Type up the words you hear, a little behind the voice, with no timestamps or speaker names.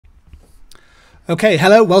Okay,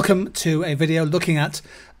 hello, welcome to a video looking at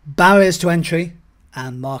barriers to entry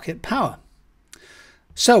and market power.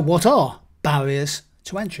 So what are barriers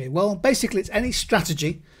to entry? Well, basically it's any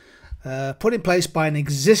strategy put in place by an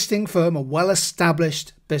existing firm, a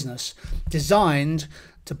well-established business, designed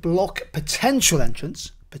to block potential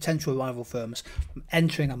entrants, potential rival firms, from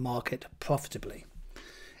entering a market profitably.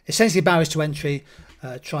 Essentially, barriers to entry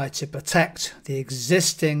try to protect the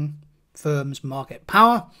existing firm's market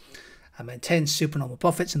power and maintain supernormal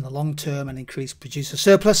profits in the long term and increase producer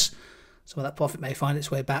surplus, so that profit may find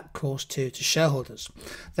its way back, of course, to shareholders.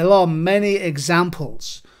 There are many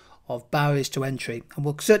examples of barriers to entry, and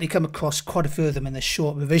we'll certainly come across quite a few of them in this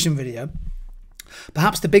short revision video.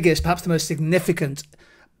 Perhaps the biggest, perhaps the most significant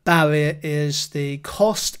barrier is the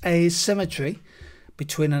cost asymmetry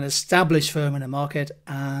between an established firm in a market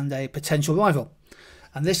and a potential rival.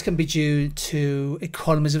 And this can be due to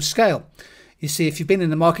economies of scale. You see, if you've been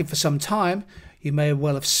in the market for some time, you may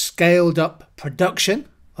well have scaled up production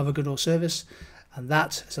of a good or service, and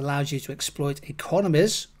that has allowed you to exploit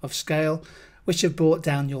economies of scale, which have brought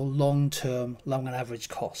down your long-term, long and average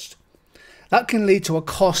cost. That can lead to a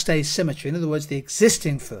cost asymmetry. In other words, the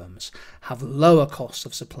existing firms have lower costs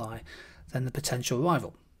of supply than the potential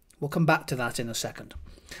rival. We'll come back to that in a second.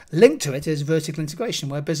 Linked to it is vertical integration,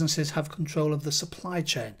 where businesses have control of the supply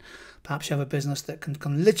chain. Perhaps you have a business that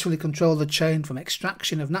can literally control the chain from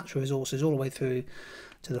extraction of natural resources all the way through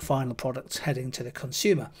to the final products heading to the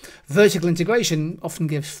consumer. Vertical integration often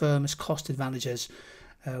gives firms cost advantages,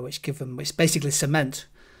 which basically cement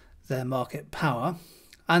their market power.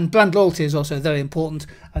 And brand loyalty is also very important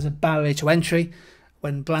as a barrier to entry.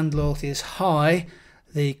 When brand loyalty is high,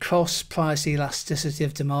 the cross-price elasticity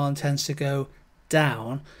of demand tends to go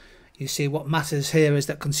down. You see, what matters here is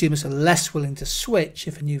that consumers are less willing to switch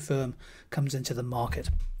if a new firm comes into the market.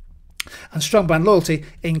 And strong brand loyalty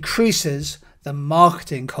increases the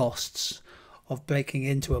marketing costs of breaking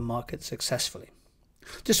into a market successfully.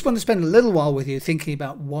 Just want to spend a little while with you thinking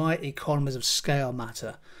about why economies of scale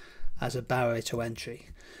matter as a barrier to entry.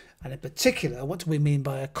 And in particular, what do we mean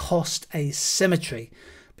by a cost asymmetry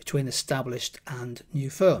between established and new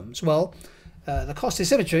firms? Well, the cost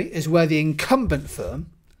asymmetry is where the incumbent firm,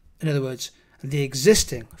 in other words, the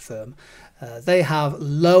existing firm, they have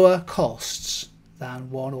lower costs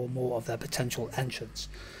than one or more of their potential entrants.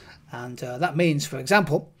 And that means, for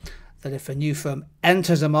example, that if a new firm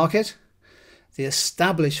enters a market, the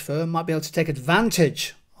established firm might be able to take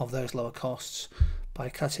advantage of those lower costs by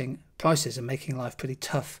cutting prices and making life pretty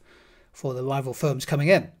tough for the rival firms coming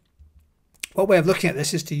in. One way of looking at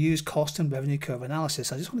this is to use cost and revenue curve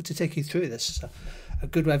analysis. I just wanted to take you through this. It's a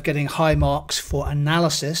good way of getting high marks for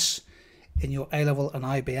analysis in your A-level and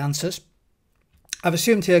IB answers. I've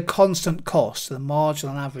assumed here constant cost. So the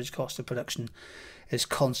marginal and average cost of production is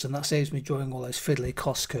constant. That saves me drawing all those fiddly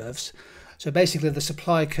cost curves. So basically the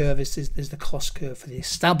supply curve is the cost curve for the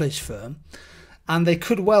established firm. And they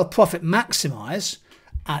could well profit maximize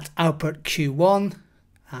at output Q1,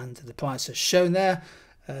 and the price is shown there,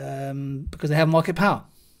 because they have market power.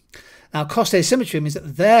 Now, cost asymmetry means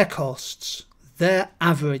that their costs, their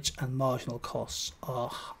average and marginal costs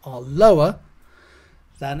are lower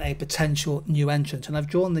than a potential new entrant. And I've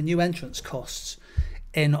drawn the new entrant's costs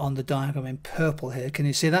in on the diagram in purple here. Can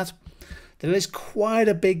you see that? There is quite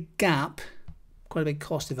a big gap, quite a big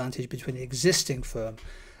cost advantage between the existing firm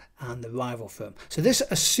and the rival firm. So this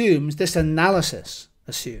analysis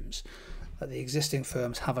assumes that the existing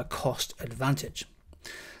firms have a cost advantage.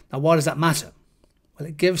 Now, why does that matter? Well,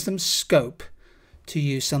 it gives them scope to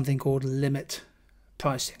use something called limit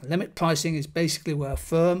pricing. Limit pricing is basically where a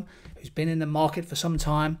firm who's been in the market for some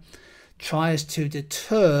time tries to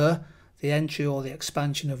deter the entry or the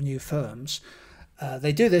expansion of new firms.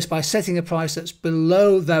 They do this by setting a price that's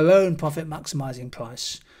below their own profit maximizing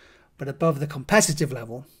price, but above the competitive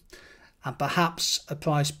level, and perhaps a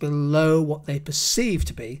price below what they perceive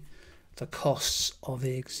to be the costs of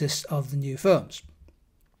the new firms.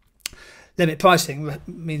 Limit pricing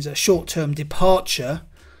means a short-term departure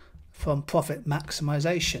from profit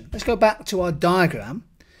maximization. Let's go back to our diagram.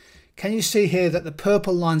 Can you see here that the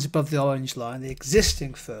purple lines above the orange line, the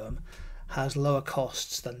existing firm, has lower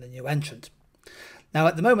costs than the new entrant? Now,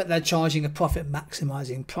 at the moment, they're charging a profit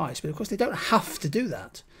maximizing price, but of course they don't have to do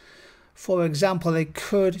that. For example, they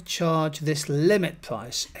could charge this limit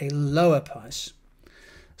price a lower price,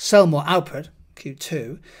 sell more output,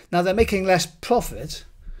 Q2. Now, they're making less profit,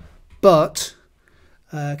 but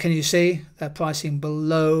can you see they're pricing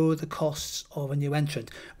below the costs of a new entrant,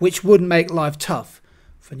 which would make life tough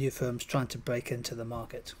for new firms trying to break into the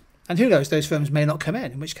market. And who knows, those firms may not come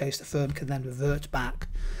in which case the firm can then revert back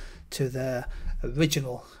to their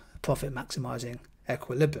original profit maximising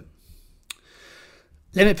equilibrium.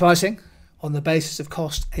 Limit pricing on the basis of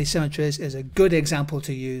cost asymmetries is a good example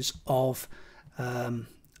to use of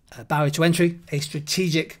a barrier to entry, a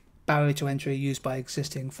strategic barrier to entry used by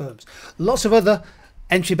existing firms. Lots of other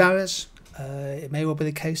entry barriers. It may well be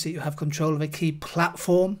the case that you have control of a key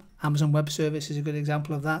platform. Amazon Web Service is a good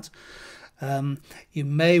example of that. You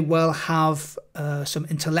may well have some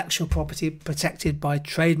intellectual property protected by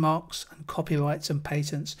trademarks and copyrights and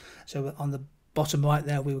patents. So on the bottom right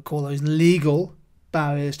there, we would call those legal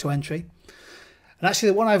barriers to entry. And actually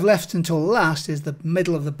the one I've left until last is the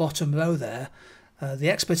middle of the bottom row there. The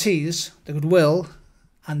expertise, the goodwill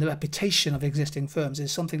and the reputation of existing firms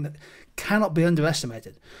is something that cannot be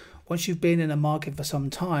underestimated. Once you've been in a market for some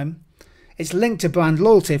time, it's linked to brand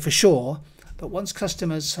loyalty for sure, but once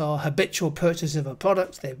customers are habitual purchasers of a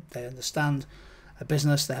product, they understand a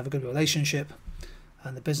business, they have a good relationship,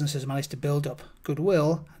 and the business has managed to build up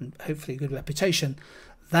goodwill and hopefully good reputation,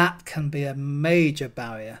 that can be a major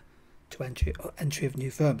barrier to entry of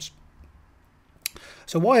new firms.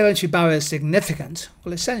 So why are entry barriers significant?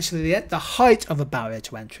 Well, essentially the height of a barrier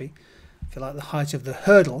to entry, if you like the height of the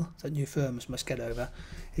hurdle that new firms must get over,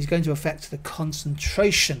 is going to affect the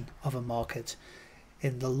concentration of a market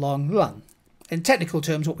in the long run. In technical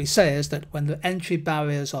terms, what we say is that when the entry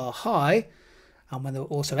barriers are high and when there are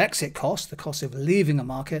also exit costs, the cost of leaving a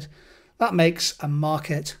market, that makes a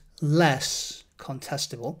market less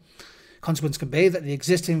contestable. Consequence can be that the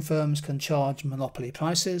existing firms can charge monopoly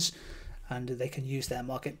prices and they can use their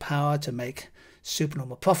market power to make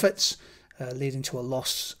supernormal profits, leading to a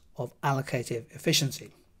loss of allocative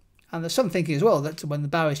efficiency. And there's some thinking as well that when the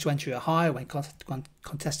barriers to entry are high, when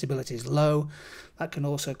contestability is low, that can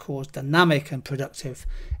also cause dynamic and productive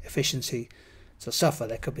efficiency to suffer.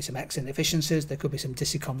 There could be some exit inefficiencies, there could be some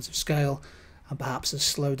diseconomies of scale, and perhaps a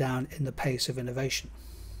slowdown in the pace of innovation.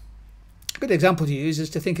 A good example to use is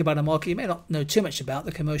to think about a market you may not know too much about,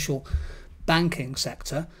 the commercial banking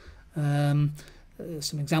sector. Some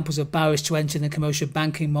examples of barriers to entry in the commercial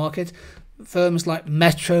banking market. Firms like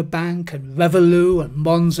Metro Bank and Revolut and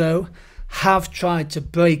Monzo have tried to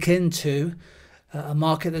break into a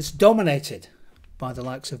market that's dominated by the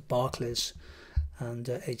likes of Barclays and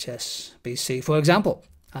HSBC, for example.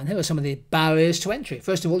 And here are some of the barriers to entry.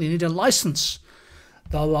 First of all, you need a license.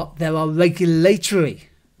 There are regulatory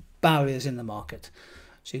barriers in the market.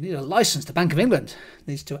 So you need a license. The Bank of England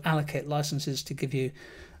needs to allocate licenses to give you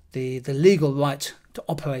the legal right to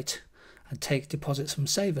operate and take deposits from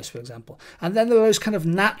savers, for example. And then there are those kind of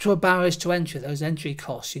natural barriers to entry, those entry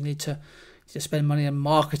costs. You need to spend money on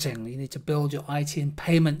marketing. You need to build your IT and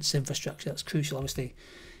payments infrastructure. That's crucial, obviously,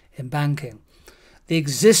 in banking. The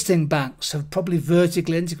existing banks have probably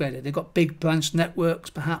vertically integrated. They've got big branch networks,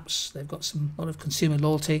 perhaps. They've got a lot of consumer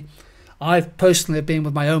loyalty. I've personally been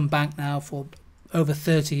with my own bank now for over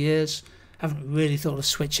 30 years. Haven't really thought of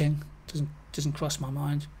switching. Doesn't cross my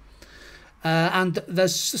mind. And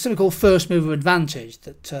there's something called first mover advantage,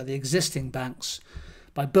 that the existing banks,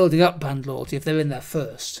 by building up brand loyalty, if they're in there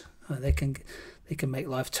first, they can make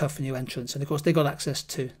life tough for new entrants. And of course, they've got access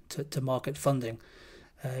to market funding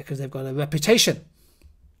because they've got a reputation.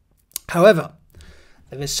 However,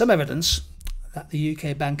 there is some evidence that the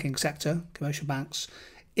UK banking sector, commercial banks,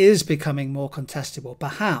 is becoming more contestable.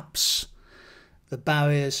 Perhaps the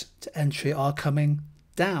barriers to entry are coming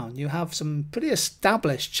down. You have some pretty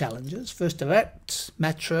established challengers. First Direct,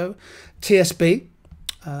 Metro, TSB,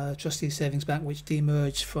 Trustees Savings Bank, which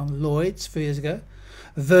demerged from Lloyds 3 years ago.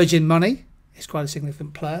 Virgin Money is quite a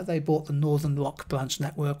significant player. They bought the Northern Rock branch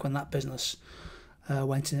network when that business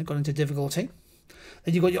got into difficulty.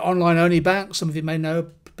 Then you've got your online-only banks. Some of you may know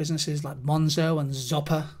businesses like Monzo and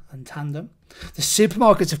Zopper and Tandem. The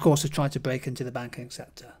supermarkets, of course, have tried to break into the banking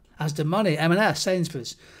sector. Asda Money, M&S,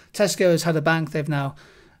 Sainsbury's. Tesco has had a bank. I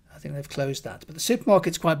think they've closed that. But the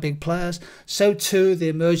supermarkets quite big players. So too the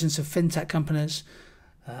emergence of fintech companies,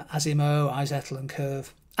 Asimo, iZettle and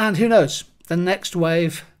Curve. And who knows, the next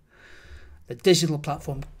wave, the digital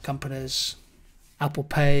platform companies, Apple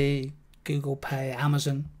Pay, Google Pay,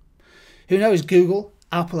 Amazon. Who knows, Google,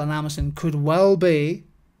 Apple and Amazon could well be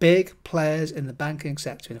big players in the banking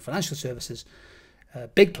sector, in the financial services,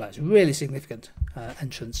 big players, really significant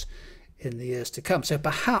entrants in the years to come. So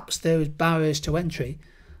perhaps those barriers to entry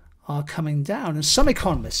are coming down. And some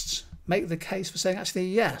economists make the case for saying, actually,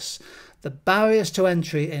 yes, the barriers to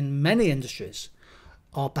entry in many industries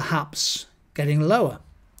are perhaps getting lower.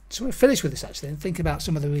 So we'll finish with this, actually, and think about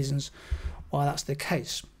some of the reasons why that's the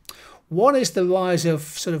case. One is the rise of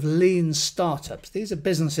sort of lean startups. These are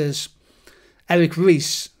businesses. Eric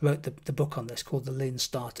Ries wrote the book on this called The Lean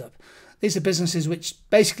Startup. These are businesses which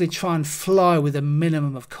basically try and fly with a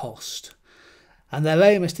minimum of cost. And their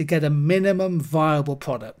aim is to get a minimum viable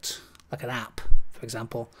product, like an app, for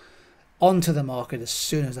example, onto the market as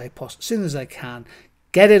soon as they can,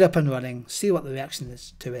 get it up and running, see what the reaction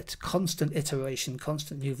is to it, constant iteration,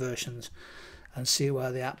 constant new versions, and see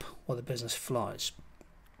where the app or the business flies.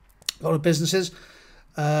 A lot of businesses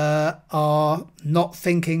are not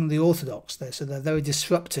thinking the orthodox there, so they're very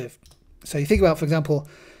disruptive. So you think about, for example,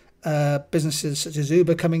 businesses such as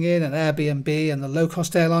Uber coming in, and Airbnb, and the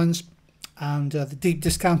low-cost airlines, and the deep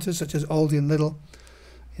discounters such as Aldi and Lidl.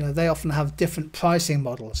 You know, they often have different pricing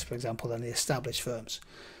models, for example, than the established firms,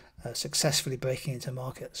 successfully breaking into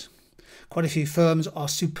markets. Quite a few firms are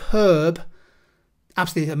superb,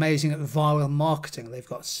 absolutely amazing at viral marketing. They've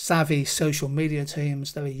got savvy social media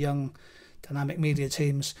teams, very young, dynamic media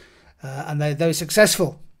teams, and they're very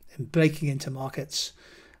successful in breaking into markets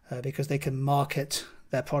because they can market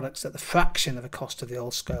their products at the fraction of the cost of the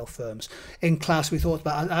old scale firms. In class, we thought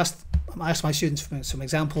about, I asked my students for some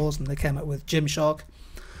examples, and they came up with Gymshark,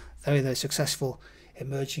 very successful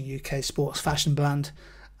emerging UK sports fashion brand,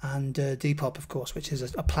 and Depop, of course, which is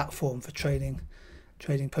a platform for trading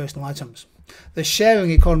personal items. The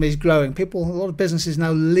sharing economy is growing. A lot of businesses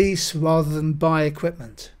now lease rather than buy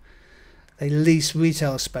equipment. They lease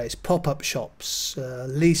retail space, pop-up shops,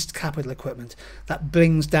 leased capital equipment. That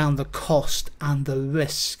brings down the cost and the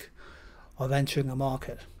risk of entering a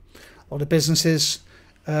market. A lot of businesses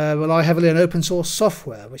rely heavily on open source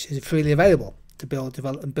software, which is freely available to build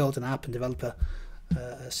an app and develop a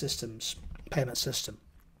payment system.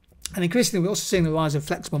 And increasingly, we're also seeing the rise of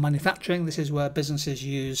flexible manufacturing. This is where businesses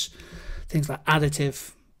use things like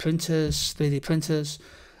additive printers, 3D printers,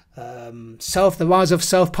 the rise of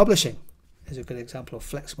self-publishing is a good example of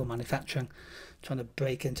flexible manufacturing, trying to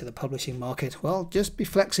break into the publishing market. Well, just be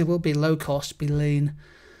flexible, be low cost, be lean,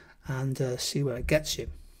 and see where it gets you.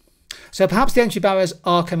 So perhaps the entry barriers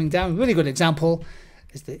are coming down. A really good example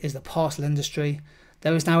is the parcel industry.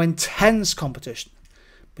 There is now intense competition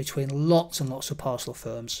between lots and lots of parcel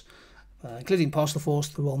firms, including Parcel Force,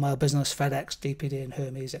 the Royal Mail Business, FedEx, DPD and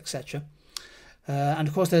Hermes, etc. And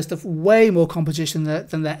of course there's way more competition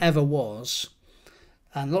than there ever was.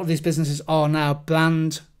 And a lot of these businesses are now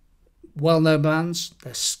well-known brands.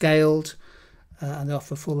 They're scaled, and they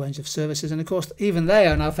offer a full range of services. And of course, even they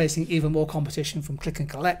are now facing even more competition from click and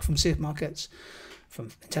collect, from supermarkets, from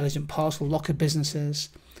intelligent parcel locker businesses,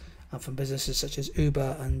 and from businesses such as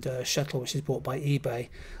Uber and Shuttle, which is bought by eBay.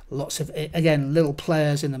 Lots of, again, little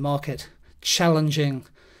players in the market challenging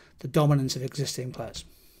the dominance of existing players.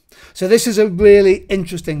 So this is a really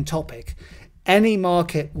interesting topic. Any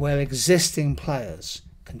market where existing players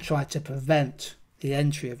can try to prevent the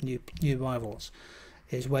entry of new rivals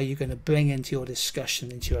is where you're going to bring into your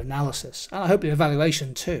discussion, into your analysis, and I hope your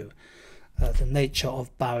evaluation too, the nature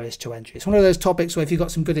of barriers to entry. It's one of those topics where if you've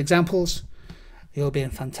got some good examples, you'll be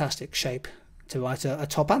in fantastic shape to write a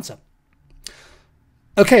top answer.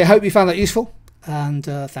 Okay, I hope you found that useful, and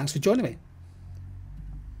thanks for joining me.